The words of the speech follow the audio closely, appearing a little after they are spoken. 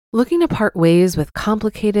Looking to part ways with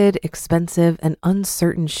complicated, expensive, and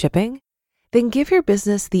uncertain shipping? Then give your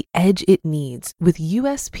business the edge it needs with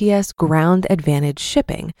USPS Ground Advantage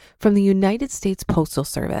shipping from the United States Postal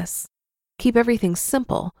Service. Keep everything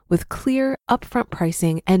simple with clear, upfront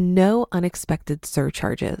pricing and no unexpected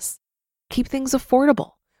surcharges. Keep things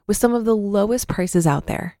affordable with some of the lowest prices out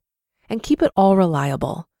there. And keep it all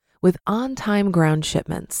reliable with on-time ground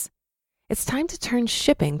shipments. It's time to turn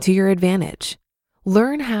shipping to your advantage.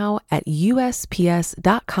 Learn how at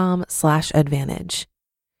USPS.com/advantage.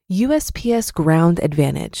 USPS Ground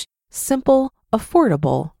Advantage. Simple,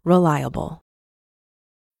 affordable, reliable.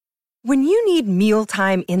 When you need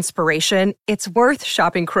mealtime inspiration, it's worth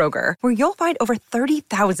shopping Kroger, where you'll find over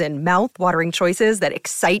 30,000 mouth-watering choices that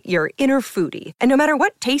excite your inner foodie. And no matter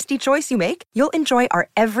what tasty choice you make, you'll enjoy our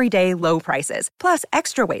everyday low prices, plus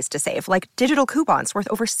extra ways to save, like digital coupons worth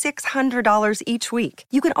over $600 each week.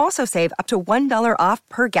 You can also save up to $1 off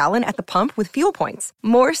per gallon at the pump with fuel points.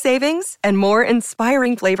 More savings and more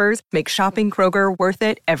inspiring flavors make shopping Kroger worth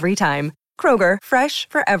it every time. Kroger, fresh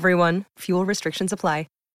for everyone. Fuel restrictions apply.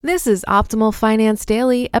 This is Optimal Finance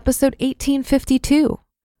Daily, episode 1852,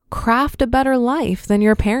 Craft a Better Life Than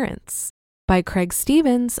Your Parents, by Craig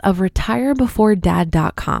Stevens of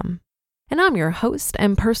retirebeforedad.com. And I'm your host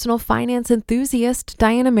and personal finance enthusiast,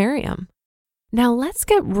 Diana Merriam. Now let's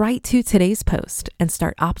get right to today's post and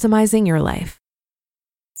start optimizing your life.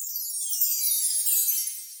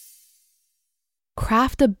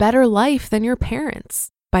 Craft a Better Life Than Your Parents,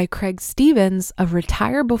 by Craig Stevens of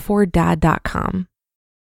retirebeforedad.com.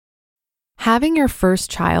 Having your first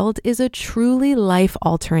child is a truly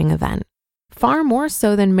life-altering event, far more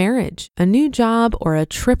so than marriage, a new job, or a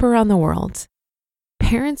trip around the world.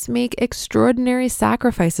 Parents make extraordinary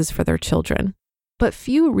sacrifices for their children, but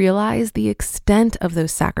few realize the extent of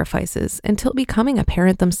those sacrifices until becoming a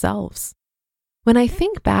parent themselves. When I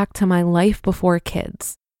think back to my life before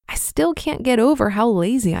kids, I still can't get over how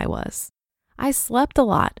lazy I was. I slept a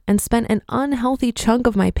lot and spent an unhealthy chunk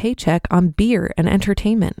of my paycheck on beer and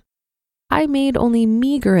entertainment. I made only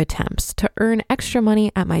meager attempts to earn extra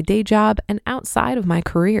money at my day job and outside of my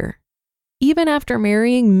career. Even after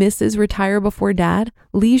marrying Mrs. Retire Before Dad,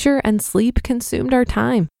 leisure and sleep consumed our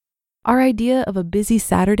time. Our idea of a busy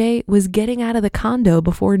Saturday was getting out of the condo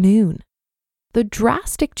before noon. The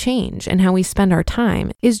drastic change in how we spend our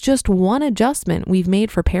time is just one adjustment we've made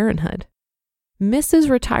for parenthood. Mrs.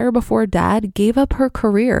 Retire Before Dad gave up her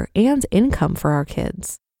career and income for our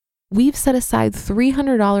kids. We've set aside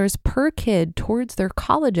 $300 per kid towards their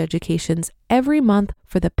college educations every month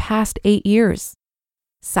for the past 8 years.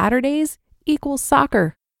 Saturdays equals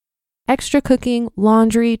soccer. Extra cooking,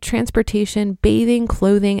 laundry, transportation, bathing,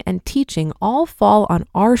 clothing, and teaching all fall on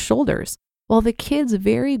our shoulders, while the kids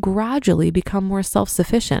very gradually become more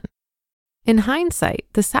self-sufficient. In hindsight,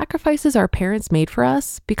 the sacrifices our parents made for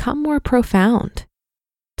us become more profound.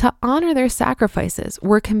 To honor their sacrifices,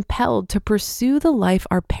 we're compelled to pursue the life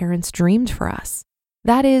our parents dreamed for us.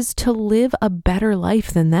 That is, to live a better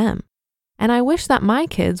life than them. And I wish that my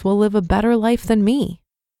kids will live a better life than me.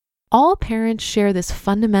 All parents share this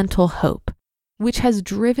fundamental hope, which has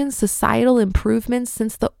driven societal improvements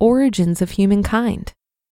since the origins of humankind.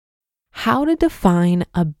 How to define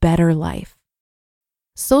a better life?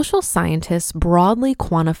 Social scientists broadly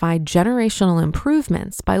quantify generational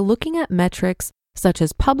improvements by looking at metrics such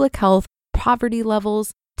as public health, poverty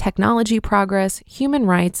levels, technology progress, human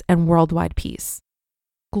rights, and worldwide peace.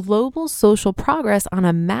 Global social progress on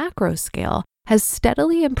a macro scale has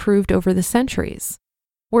steadily improved over the centuries.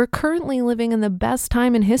 We're currently living in the best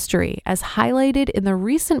time in history, as highlighted in the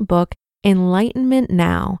recent book Enlightenment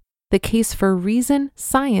Now: The Case for Reason,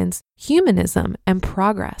 Science, Humanism, and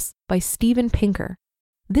Progress by Steven Pinker.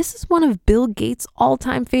 This is one of Bill Gates'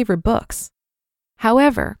 all-time favorite books.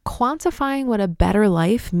 However, quantifying what a better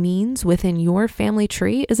life means within your family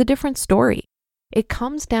tree is a different story. It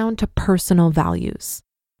comes down to personal values,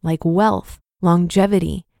 like wealth,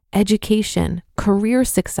 longevity, education, career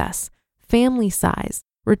success, family size,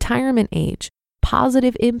 retirement age,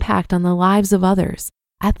 positive impact on the lives of others,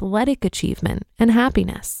 athletic achievement, and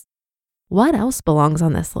happiness. What else belongs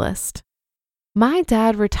on this list? My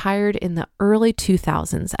dad retired in the early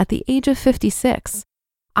 2000s at the age of 56.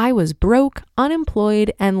 I was broke,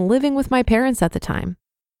 unemployed, and living with my parents at the time.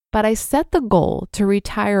 But I set the goal to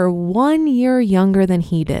retire 1 year younger than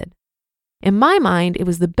he did. In my mind, it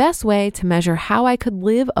was the best way to measure how I could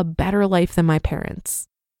live a better life than my parents.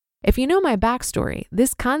 If you know my backstory,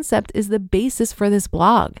 this concept is the basis for this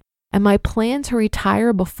blog and my plan to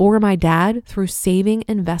retire before my dad through saving,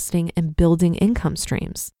 investing, and building income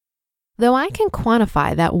streams. Though I can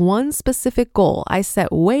quantify that one specific goal I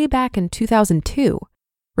set way back in 2002,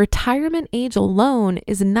 retirement age alone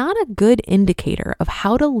is not a good indicator of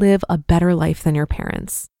how to live a better life than your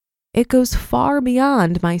parents. It goes far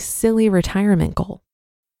beyond my silly retirement goal.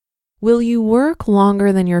 Will you work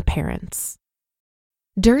longer than your parents?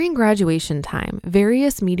 During graduation time,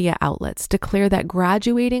 various media outlets declare that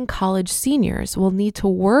graduating college seniors will need to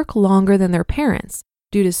work longer than their parents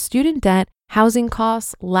due to student debt, housing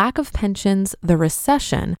costs, lack of pensions, the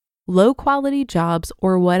recession, low-quality jobs,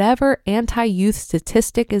 or whatever anti-youth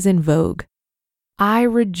statistic is in vogue. I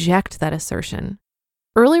reject that assertion.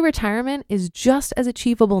 Early retirement is just as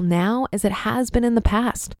achievable now as it has been in the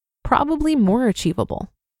past, probably more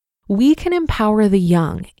achievable. We can empower the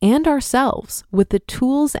young and ourselves with the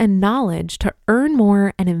tools and knowledge to earn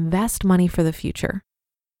more and invest money for the future.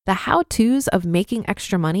 The how-tos of making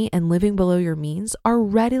extra money and living below your means are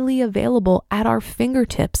readily available at our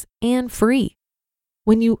fingertips and free.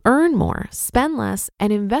 When you earn more, spend less,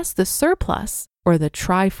 and invest the surplus, or the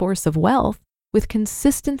Triforce of wealth, with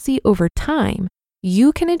consistency over time,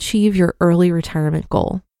 you can achieve your early retirement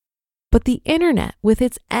goal. But the internet, with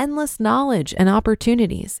its endless knowledge and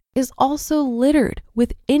opportunities, is also littered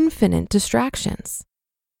with infinite distractions.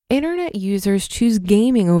 Internet users choose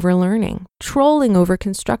gaming over learning, trolling over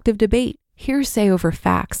constructive debate, hearsay over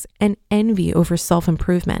facts, and envy over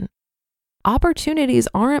self-improvement. Opportunities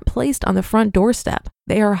aren't placed on the front doorstep.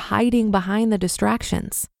 They are hiding behind the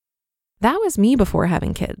distractions. That was me before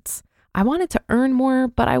having kids. I wanted to earn more,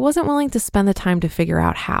 but I wasn't willing to spend the time to figure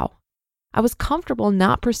out how. I was comfortable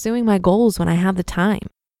not pursuing my goals when I had the time.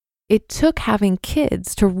 It took having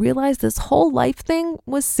kids to realize this whole life thing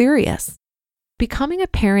was serious. Becoming a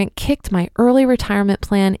parent kicked my early retirement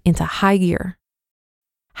plan into high gear.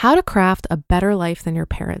 How to craft a better life than your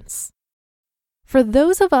parents. For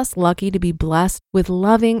those of us lucky to be blessed with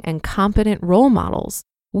loving and competent role models,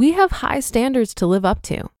 we have high standards to live up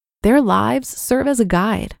to. Their lives serve as a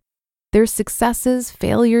guide. Their successes,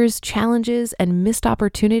 failures, challenges, and missed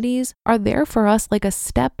opportunities are there for us like a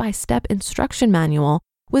step-by-step instruction manual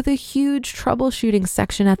with a huge troubleshooting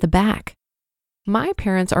section at the back. My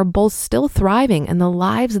parents are both still thriving in the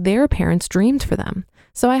lives their parents dreamed for them,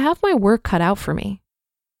 so I have my work cut out for me.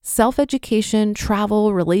 Self-education,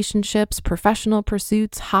 travel, relationships, professional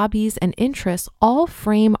pursuits, hobbies, and interests all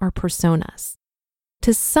frame our personas.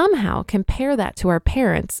 To somehow compare that to our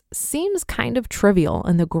parents seems kind of trivial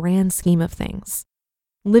in the grand scheme of things.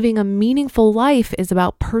 Living a meaningful life is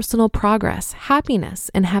about personal progress, happiness,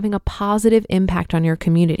 and having a positive impact on your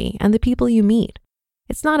community and the people you meet.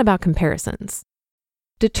 It's not about comparisons.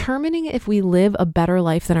 Determining if we live a better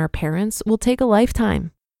life than our parents will take a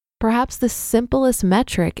lifetime. Perhaps the simplest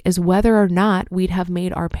metric is whether or not we'd have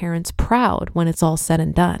made our parents proud when it's all said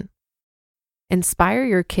and done. Inspire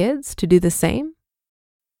your kids to do the same?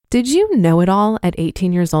 Did you know it all at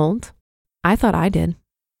 18 years old? I thought I did.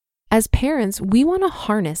 As parents, we want to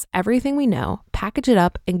harness everything we know, package it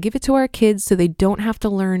up, and give it to our kids so they don't have to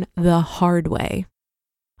learn the hard way.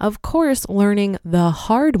 Of course, learning the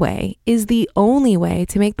hard way is the only way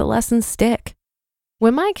to make the lessons stick.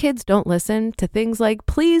 When my kids don't listen to things like,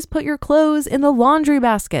 please put your clothes in the laundry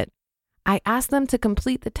basket, I ask them to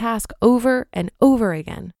complete the task over and over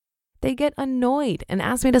again. They get annoyed and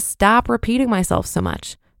ask me to stop repeating myself so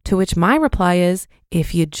much. To which my reply is,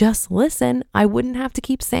 if you just listen, I wouldn't have to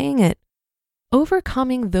keep saying it.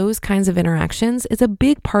 Overcoming those kinds of interactions is a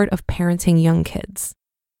big part of parenting young kids.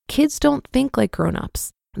 Kids don't think like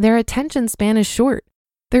grown-ups. Their attention span is short.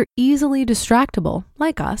 They're easily distractible,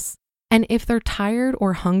 like us. And if they're tired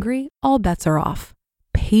or hungry, all bets are off.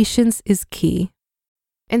 Patience is key.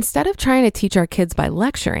 Instead of trying to teach our kids by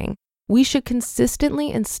lecturing, we should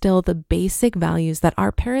consistently instill the basic values that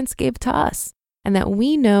our parents gave to us, and that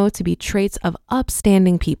we know to be traits of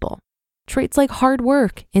upstanding people. Traits like hard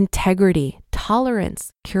work, integrity,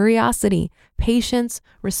 tolerance, curiosity, patience,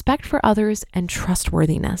 respect for others, and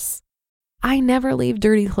trustworthiness. I never leave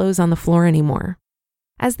dirty clothes on the floor anymore.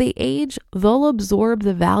 As they age, they'll absorb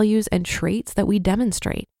the values and traits that we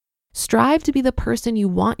demonstrate. Strive to be the person you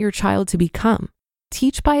want your child to become.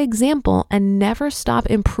 Teach by example and never stop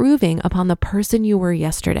improving upon the person you were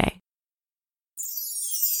yesterday.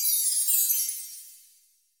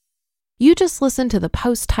 You just listened to the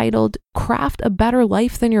post titled, Craft a Better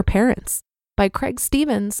Life Than Your Parents by Craig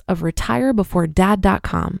Stevens of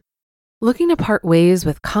retirebeforedad.com. Looking to part ways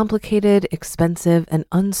with complicated, expensive, and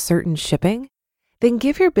uncertain shipping? Then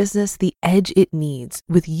give your business the edge it needs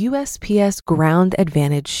with USPS Ground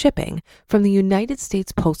Advantage shipping from the United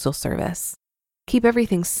States Postal Service. Keep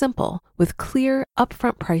everything simple with clear,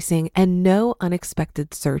 upfront pricing and no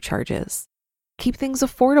unexpected surcharges. Keep things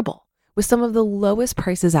affordable with some of the lowest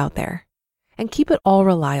prices out there. And keep it all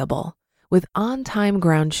reliable with on-time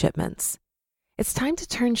ground shipments. It's time to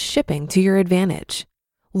turn shipping to your advantage.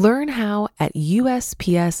 Learn how at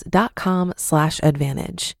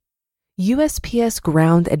USPS.com/advantage. USPS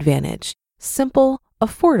Ground Advantage. Simple,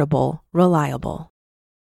 affordable, reliable.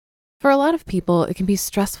 For a lot of people, it can be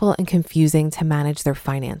stressful and confusing to manage their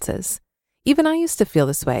finances. Even I used to feel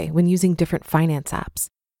this way when using different finance apps.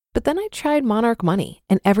 But then I tried Monarch Money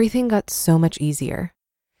and everything got so much easier.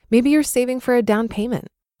 Maybe you're saving for a down payment,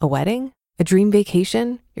 a wedding, a dream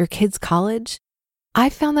vacation, your kids' college. I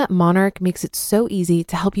found that Monarch makes it so easy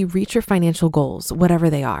to help you reach your financial goals, whatever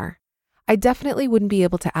they are. I definitely wouldn't be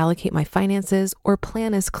able to allocate my finances or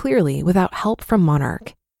plan as clearly without help from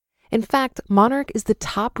Monarch. In fact, Monarch is the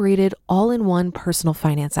top-rated all-in-one personal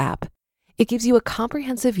finance app. It gives you a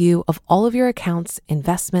comprehensive view of all of your accounts,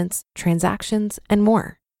 investments, transactions, and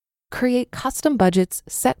more. Create custom budgets,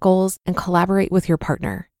 set goals, and collaborate with your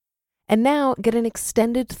partner. And now get an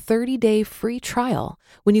extended 30-day free trial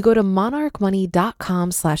when you go to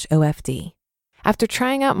monarchmoney.com/OFD. After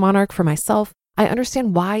trying out Monarch for myself, I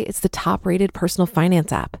understand why it's the top-rated personal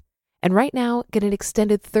finance app. And right now, get an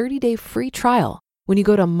extended 30-day free trial when you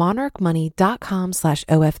go to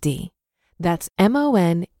monarchmoney.com/OFD. That's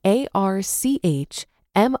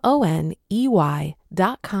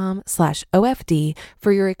monarchmoney.com/OFD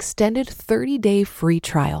for your extended 30-day free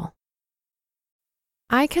trial.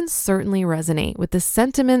 I can certainly resonate with the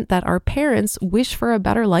sentiment that our parents wish for a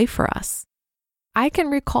better life for us. I can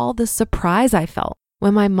recall the surprise I felt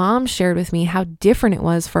when my mom shared with me how different it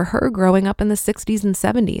was for her growing up in the 60s and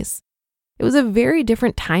 70s. It was a very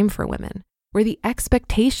different time for women, where the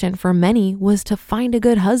expectation for many was to find a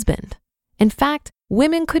good husband. In fact,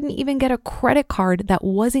 women couldn't even get a credit card that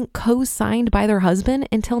wasn't co-signed by their husband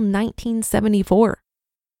until 1974.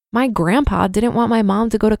 My grandpa didn't want my mom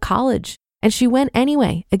to go to college, and she went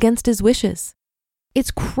anyway against his wishes. It's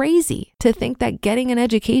crazy to think that getting an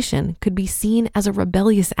education could be seen as a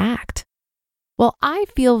rebellious act. While I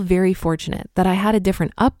feel very fortunate that I had a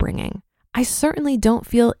different upbringing, I certainly don't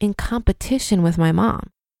feel in competition with my mom,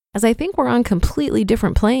 as I think we're on completely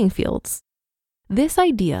different playing fields. This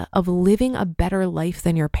idea of living a better life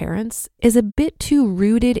than your parents is a bit too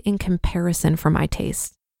rooted in comparison for my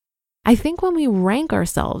taste. I think when we rank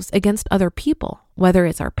ourselves against other people, whether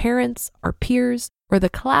it's our parents, our peers, or the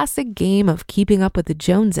classic game of keeping up with the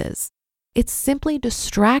Joneses, it's simply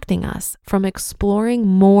distracting us from exploring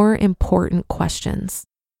more important questions.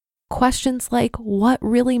 Questions like, what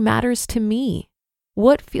really matters to me?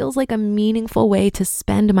 What feels like a meaningful way to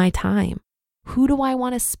spend my time? Who do I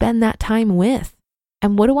want to spend that time with?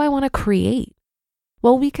 And what do I want to create?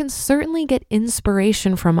 While we can certainly get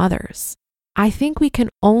inspiration from others, I think we can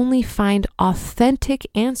only find authentic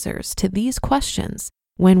answers to these questions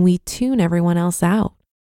when we tune everyone else out.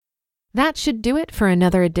 That should do it for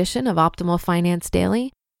another edition of Optimal Finance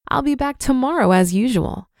Daily. I'll be back tomorrow as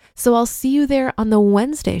usual, so I'll see you there on the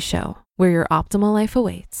Wednesday show where your optimal life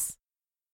awaits.